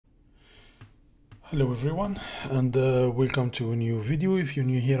Hello everyone, and welcome to a new video. If you're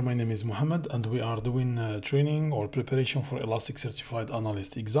new here, my name is Mohammed and we are doing training or preparation for Elastic Certified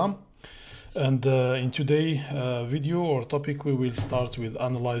Analyst Exam. And in today's video or topic, we will start with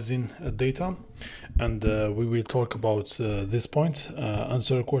analyzing data, and we will talk about this point,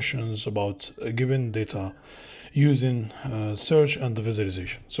 answer questions about given data using search and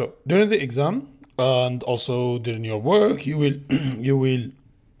visualization. So during the exam and also during your work, you will you will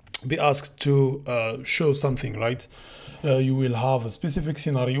be asked to show something, right? You will have a specific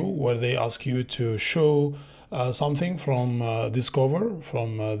scenario where they ask you to show something from discover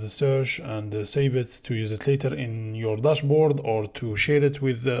from the search and save it to use it later in your dashboard, or to share it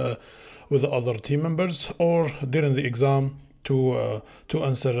with other team members, or during the exam to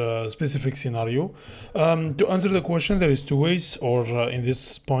answer a specific scenario. To answer the question, there is two ways, or in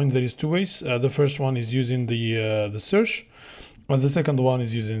this point there is two ways. The first one is using the search, and the second one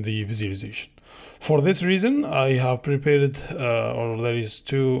is using the visualization. For this reason, I have prepared, or there is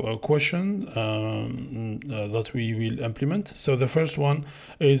two questions that we will implement. So the first one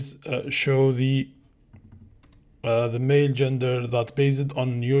is show the male gender that based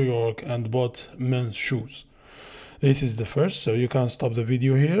on New York and bought men's shoes. This is the first, so you can stop the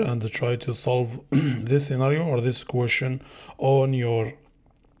video here and try to solve this scenario or this question on your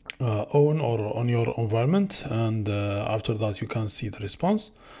own or on your environment, and after that you can see the response.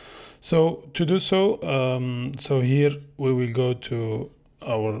 So to do so, so here we will go to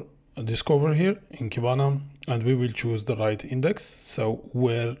our discover here in Kibana, and we will choose the right index, so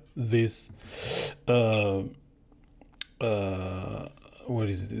where this where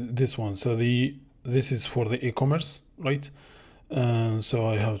is it? This one. So this is for the e-commerce, right? So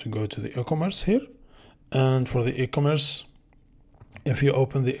I have to go to the e-commerce here, and for the e-commerce, if you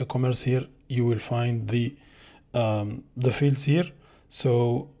open the e-commerce here, you will find the fields here.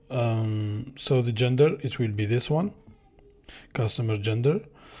 So so the gender, it will be this one, customer gender,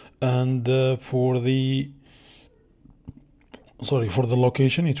 and for the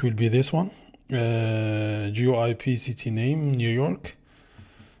location, it will be this one, GOIP city name New York,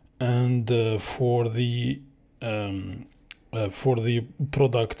 and for the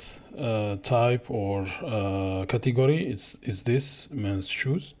product type or category, it's this men's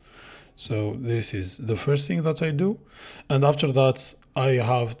shoes. So this is the first thing that I do, and after that I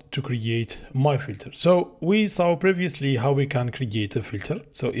have to create my filter. So we saw previously how we can create a filter.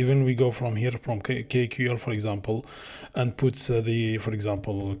 So even we go from here, from KQL for example, and put the, for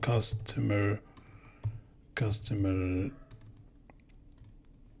example, customer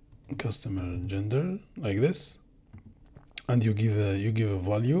gender like this, and you give a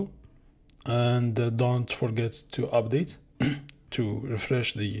value, and don't forget to update to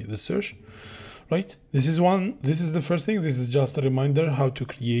refresh the search, right? This is the first thing. This is just a reminder how to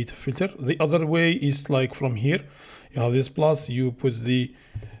create a filter. The other way is like from here, you have this plus, you put the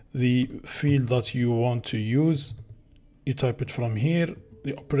field that you want to use, you type it from here,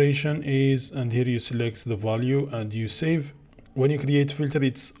 the operation is, and here you select the value and you save. When you create filter,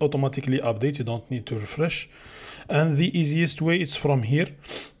 it's automatically update, you don't need to refresh. And the easiest way is from here.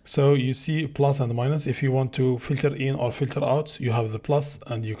 So you see plus and minus. If you want to filter in or filter out, you have the plus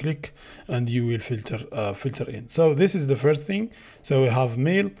and you click and you will filter in. So this is the first thing. So we have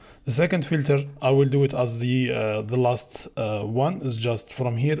male. The second filter, I will do it as the last one, is just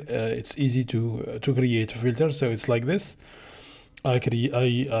from here. It's easy to create a filter. So it's like this. I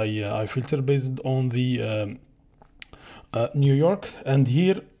filter based on the New York, and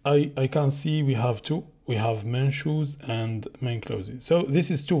here I can see we have two. We have men shoes and men clothing. So this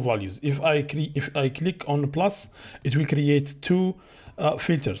is two values. If I click on plus, it will create two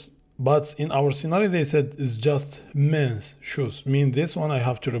filters. But in our scenario, they said it's just men's shoes. Mean this one I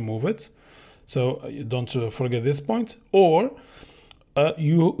have to remove it. So don't forget this point. Or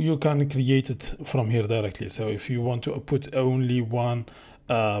you can create it from here directly. So if you want to put only one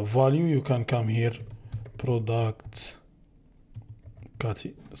value, you can come here, product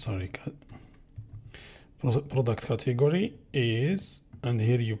category is, and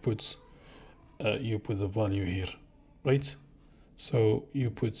here you put the value here, right? So you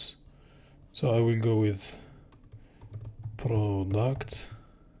put, so I will go with product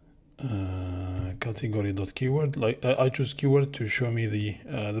category dot keyword. Like I choose keyword to show me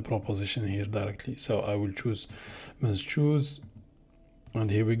the proposition here directly. So I will choose men's shoes,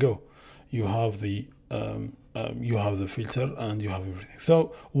 and here we go. You have the filter and you have everything.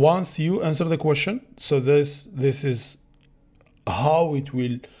 So once you answer the question, so this is how it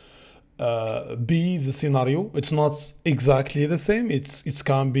will be the scenario. It's not exactly the same. It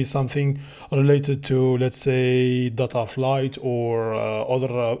can be something related to, let's say, data flight or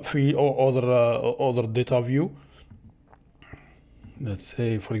other field or other data view. Let's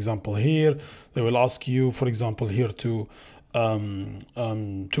say, for example, here they will ask you, for example, here to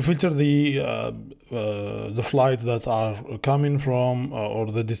filter the flights that are coming from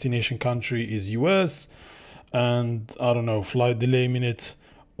or the destination country is US, and I don't know, flight delay minute,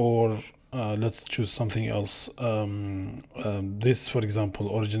 or let's choose something else. This, for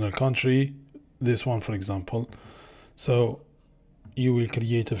example, original country, this one, for example. So you will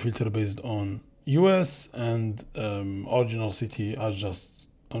create a filter based on US and original city. I'll just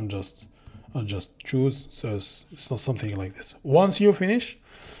choose. So it's not something like this. Once you finish,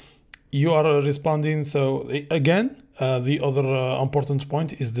 you are responding. So again, the other important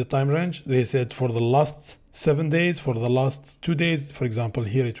point is the time range. They said for the last 7 days, for the last 2 days. For example,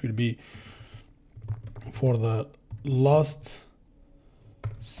 here it will be for the last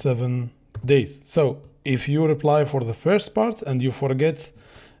 7 days. So if you reply for the first part and you forget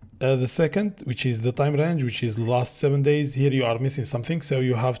the second, which is the time range, which is the last 7 days, here you are missing something. So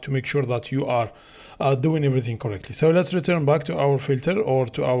you have to make sure that you are doing everything correctly. So let's return back to our filter or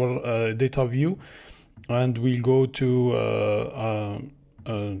to our data view, and we'll go to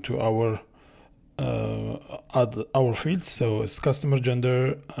our add our fields. So it's customer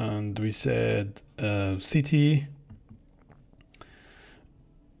gender, and we said city,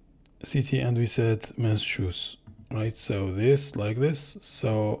 and we said men's shoes, right? So this, like this.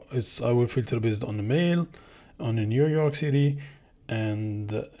 So I will filter based on the male, on the New York City,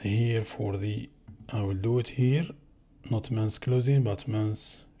 and here for the, I will do it here, not men's clothing but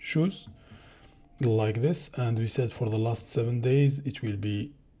men's shoes, like this. And we said for the last 7 days it will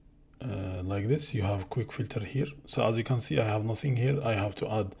be like this. You have quick filter here. So as you can see, I have nothing here. I have to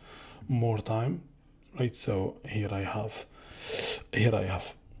add more time, right? So here I have.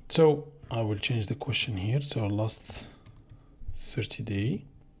 So I will change the question here. So last 30 day.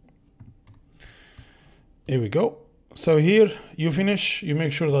 Here we go. So here you finish, you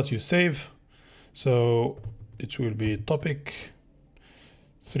make sure that you save. So it will be topic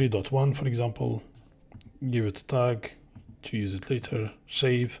 3.1, for example. Give it a tag to use it later,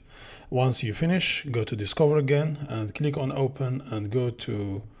 save. Once you finish, go to discover again and click on open and go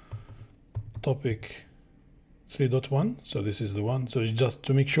to topic 3.1. So this is the one. So just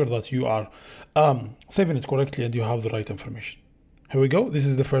to make sure that you are saving it correctly and you have the right information. Here we go. This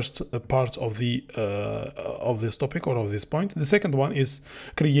is the first part of the of this topic or of this point. The second one is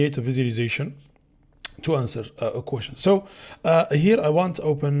create a visualization to answer a question. So here I want to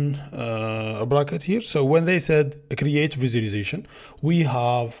open a bracket here. So when they said create visualization, we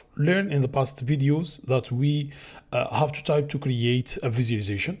have learned in the past videos that we have to type to create a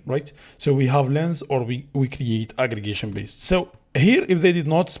visualization, right? So we have lens or we create aggregation based. So here, if they did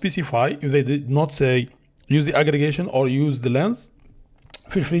not specify, if they did not say use the aggregation or use the lens,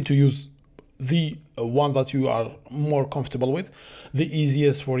 feel free to use the one that you are more comfortable with, the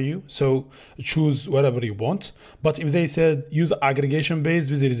easiest for you. So choose whatever you want. But if they said use aggregation based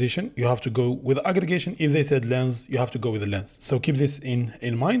visualization, you have to go with aggregation. If they said lens, you have to go with the lens. So keep this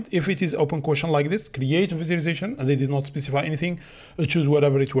in mind. If it is open question like this, create a visualization, and they did not specify anything, choose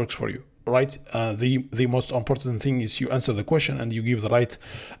whatever it works for you, right? The most important thing is you answer the question and you give the right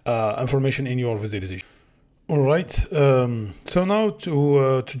information in your visualization. All right. So now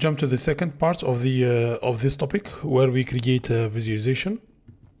to jump to the second part of the of this topic, where we create a visualization.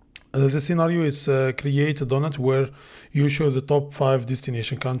 The scenario is create a donut where you show the top 5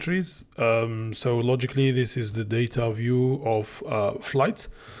 destination countries. So logically, this is the data view of flights.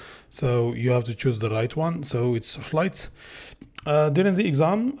 So you have to choose the right one. So it's flights. During the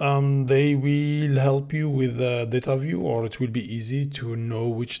exam, they will help you with the data view, or it will be easy to know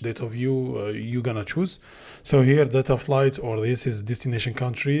which data view you're gonna choose. So here, data flight, or this is destination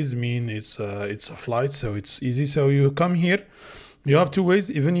countries, mean it's a flight, so it's easy. So you come here, you have 2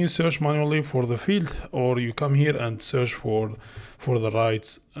 ways. Even you search manually for the field, or you come here and search for the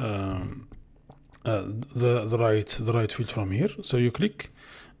right the right field from here. So you click,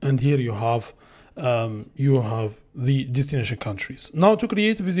 and here you have the destination countries. Now to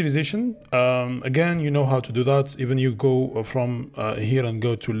create visualization, again, you know how to do that. Even you go from here and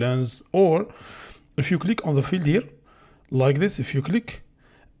go to lens, or if you click on the field here like this, if you click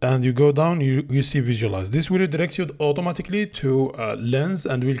and you go down, you see visualize. This will redirect you automatically to lens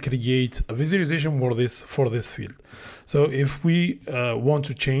and will create a visualization for this field. So if we want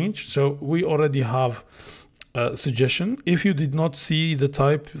to change, so we already have suggestion. If you did not see the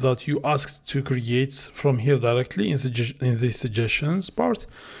type that you asked to create from here directly in the suggestions part,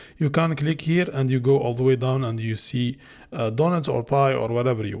 you can click here and you go all the way down and you see donut or pie or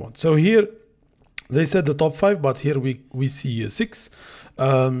whatever you want. So here they said the top 5, but here we see 6.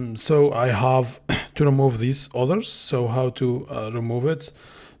 So I have to remove these others. So how to remove it?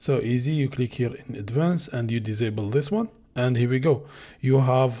 So easy, you click here in advanced and you disable this one. And here we go. You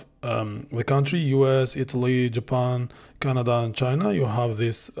have the country, US, Italy, Japan, Canada, and China. You have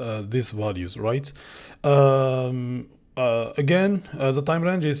these values, right? Again, the time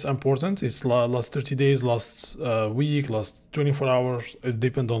range is important. It's last 30 days, last week, last 24 hours. It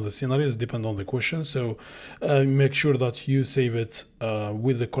depends on the scenarios, depends on the question. So make sure that you save it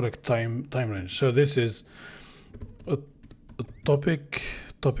with the correct time range. So this is a topic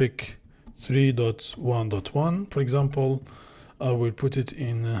 3.1.1, for example. I will put it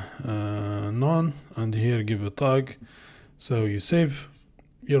in none, and here give a tag. So you save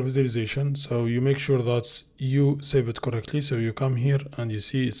your visualization. So you make sure that you save it correctly. So you come here and you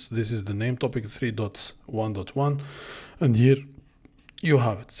see this is the name, topic 3.1.1, and here you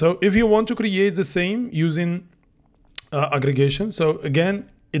have it. So if you want to create the same using aggregation, so again,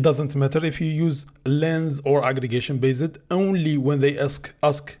 it doesn't matter if you use lens or aggregation based. Only when they ask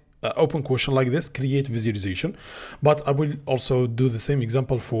open question like this, create visualization. But I will also do the same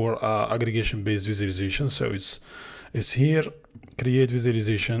example for aggregation based visualization. So it's here, create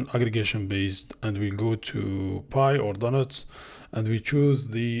visualization, aggregation based, and we go to pie or donuts, and we choose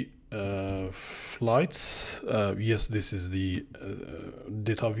the flights. Yes, this is the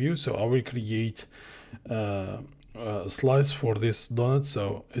data view. So I will create slice for this donut.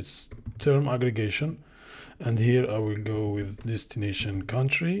 So it's term aggregation, and here I will go with destination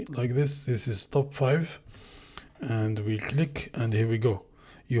country like this. This is top 5, and we click, and here we go.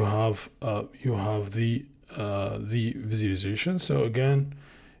 You have the visualization. So again,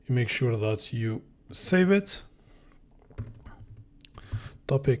 you make sure that you save it.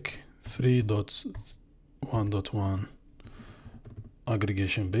 Topic 3.1.1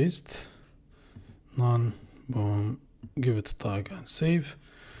 aggregation based, none, boom, give it a tag and save.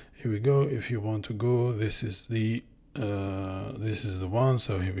 Here we go. If you want to go, this is the one.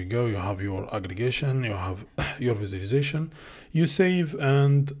 So here we go. You have your aggregation, you have your visualization, you save,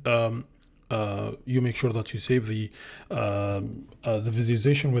 and you make sure that you save the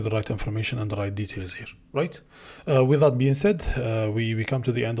visualization with the right information and the right details here, right? With that being said, we come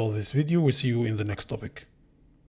to the end of this video. We'll see you in the next topic.